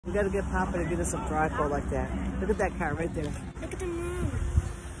We gotta get Papa to get us a tripod like that. Look at that car right there. Look at the moon.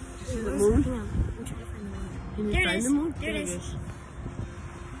 See the moon? Can you find the moon? There it is.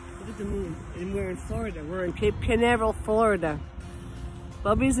 Look at the moon. And we're in Florida. We're in Cape Canaveral, Florida.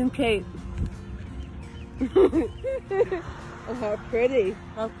 Bubby's in Cape. Oh, how pretty.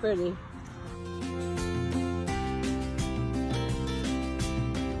 How pretty.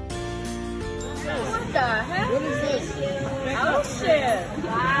 What the heck? What is this? Ocean.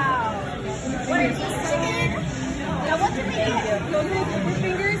 Wow. What is this singing? Now what do they do? Your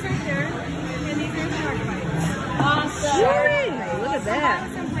fingers right there, and these are shark bites. Awesome. Look at that.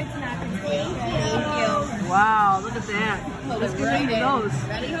 Some bites not Thank you. Wow, look at that. Let's get into those.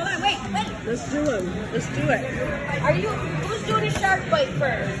 Ready? Hold on. Wait. Let's do it. Let's do it. Who's doing a shark bite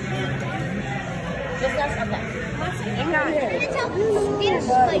first? Just us? Okay. Hang on. It's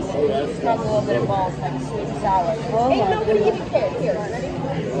like smell a little bit of balls, like sweet and sour. Hey, nobody even cares. Here. Ready?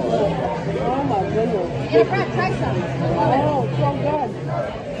 Oh my goodness. And Brad, try some. Oh, so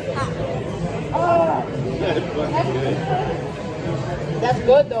good. That's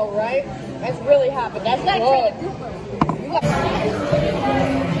good though, right? That's really hot, but that's not good.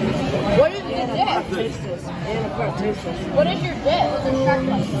 What is your dip? Taste this. Taste this. What is your dip? What's a shark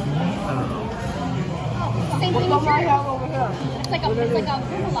bite? Same thing as yours. It's like a remoulade.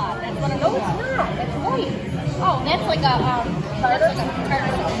 That's what it is. No, it's not. It's white. Oh, that's like a tartar. That's like a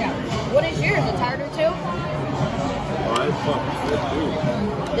tartar. Yeah. What is yours? A tartar too? Oh, that's fucking good too.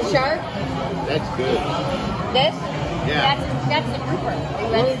 The shark? That's good. This? Yeah. That's the grouper. Are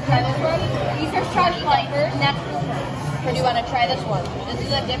you ready to try this one? These are shark flavors. That's grouper. Or do you want to try this one? This is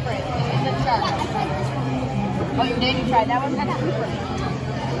a different. This is a shark. Oh, you did? You tried that one? That's grouper.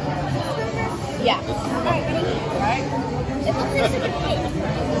 Yeah. Alright, ready? Alright. It looks like a cake.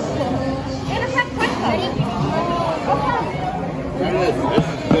 And it's not quite ready. Okay. This is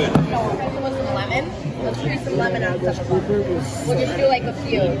good. So we'll try some with some lemon. Let's try some lemon on top of it. We'll just do like a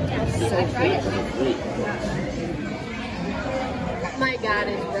few. So try it. My God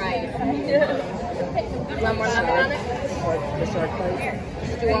is right. You want more lemon on it? The shark bite.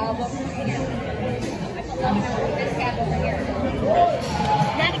 Just do all of them. This cat over here.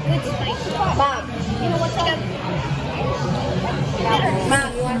 Not a good spice. Mom, you know what's like Mom,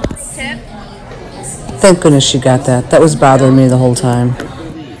 you want a tip? Thank goodness she got that. That was bothering me the whole time.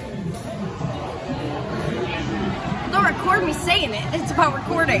 Don't record me saying it. It's about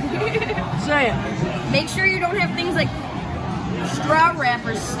recording. Say it. Make sure you don't have things like straw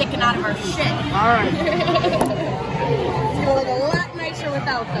wrappers sticking out of our shit. All right. It's gonna look a lot nicer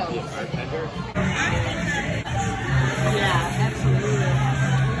without those. Yeah, absolutely.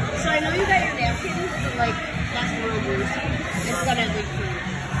 So I know you got your napkins, but like that's real juice. It's gonna be food.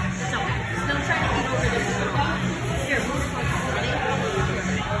 So still trying to eat over this food. Here,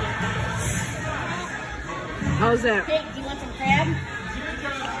 How's that? Hey, do you want some crab?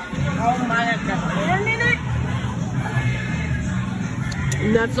 Oh my God. Corn in it?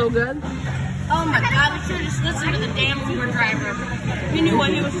 Not so good? Oh my God, we should have just listened to the damn Uber driver. We knew what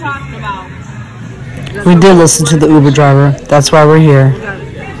he was talking about. We did listen to the Uber driver. That's why we're here.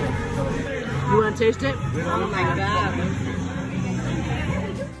 You want to taste it? Oh my God.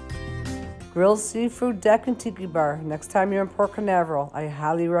 Grilled seafood deck and tiki bar. Next time you're in Port Canaveral, I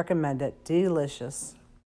highly recommend it. Delicious.